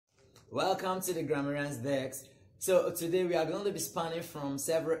Welcome to the Grammarians Desk. So today we are going to be spanning from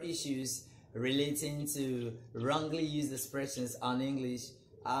several issues relating to wrongly used expressions on English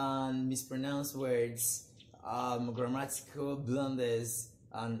and mispronounced words, grammatical blunders,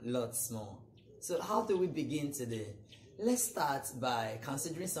 and lots more. So how do we begin today? Let's start by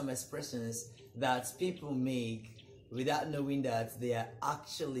considering some expressions that people make without knowing that they are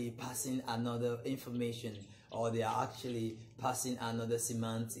actually passing another information, or they are actually passing another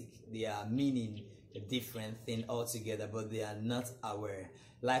semantic. They are meaning a different thing altogether, but they are not aware.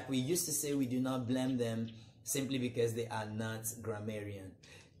 Like we used to say, we do not blame them simply because they are not grammarian.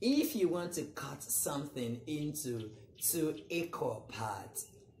 If you want to cut something into two equal parts,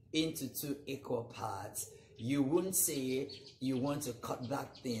 you wouldn't say you want to cut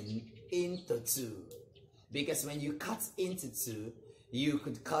that thing into two. Because when you cut into two, you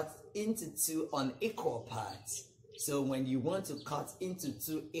could cut into two unequal parts. So when you want to cut into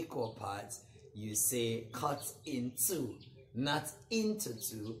two equal parts, you say cut in two, not into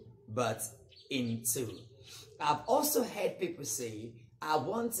two, but in two. I've also heard people say, I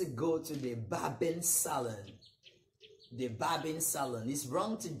want to go to the barbing salon. The barbing salon. It's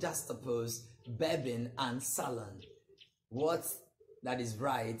wrong to juxtapose barbing and salon. What that is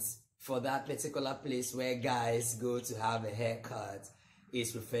right for that particular place where guys go to have a haircut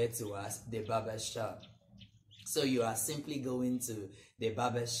is referred to as the barber shop. So you are simply going to the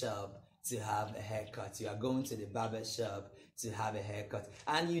barber shop to have a haircut. You are going to the barber shop to have a haircut.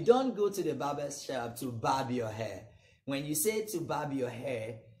 And you don't go to the barber shop to barb your hair. When you say to barb your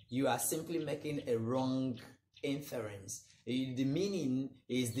hair, you are simply making a wrong inference. The meaning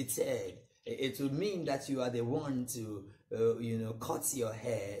is deterred. It would mean that you are the one to cut your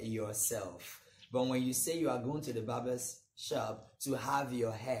hair yourself. But when you say you are going to the barber's shop to have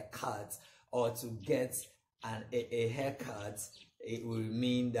your hair cut or to get a haircut, it will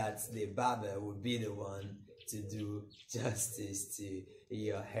mean that the barber would be the one to do justice to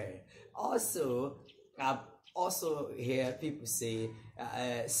your hair. Also, I've also hear people say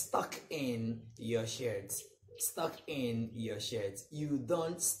stuck in your shirt. Stuck in your shirt. You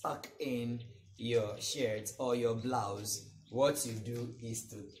don't stuck in your shirt or your blouse. What you do is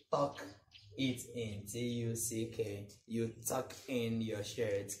to tuck it in. T-U-C-K. You tuck in your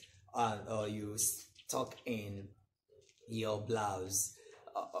shirt or you tuck in your blouse.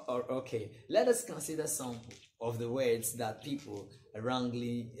 Okay, let us consider some of the words that people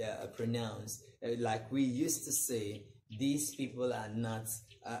wrongly pronounce. Like we used to say, these people are not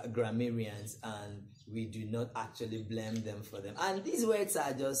grammarians, and we do not actually blame them for them. And these words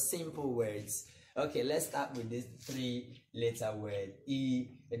are just simple words. Okay, let's start with this three-letter word,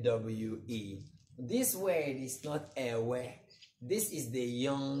 E-W-E. This word is not a word. This is the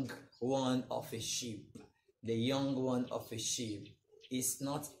young one of a sheep. The young one of a sheep is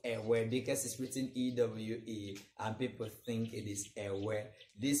not a word because it's written E-W-E and people think it is a word.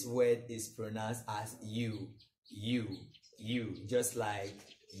 This word is pronounced as you, just like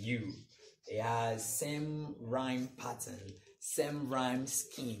you. It has same rhyme pattern, same rhyme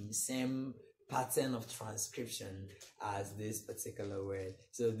scheme, same pattern of transcription as this particular word.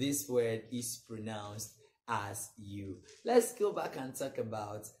 So this word is pronounced as you. Let's go back and talk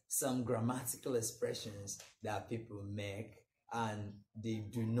about some grammatical expressions that people make and they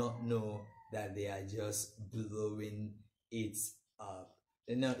do not know that they are just blowing it up.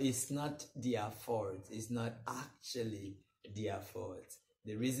 No, it's not their fault. It's not actually their fault.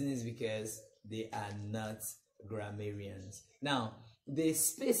 The reason is because they are not grammarians. Now, the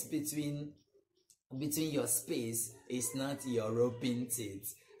space between your space is not your open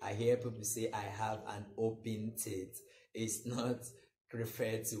teeth. I hear people say, I have an open teeth. It's not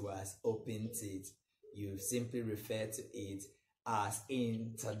referred to as open teeth. You simply refer to it as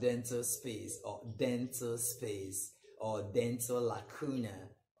interdental space or dental space or dental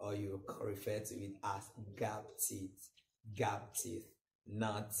lacuna, or you refer to it as gap teeth,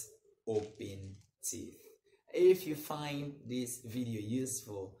 not open teeth. If you find this video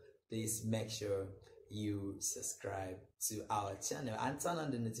useful, please make sure you subscribe to our channel and turn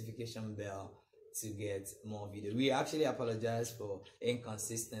on the notification bell to get more videos. We actually apologize for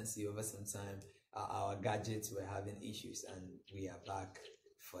inconsistency over some time. Our gadgets were having issues and we are back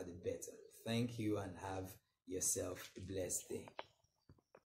for the better. Thank you and have yourself a blessed day.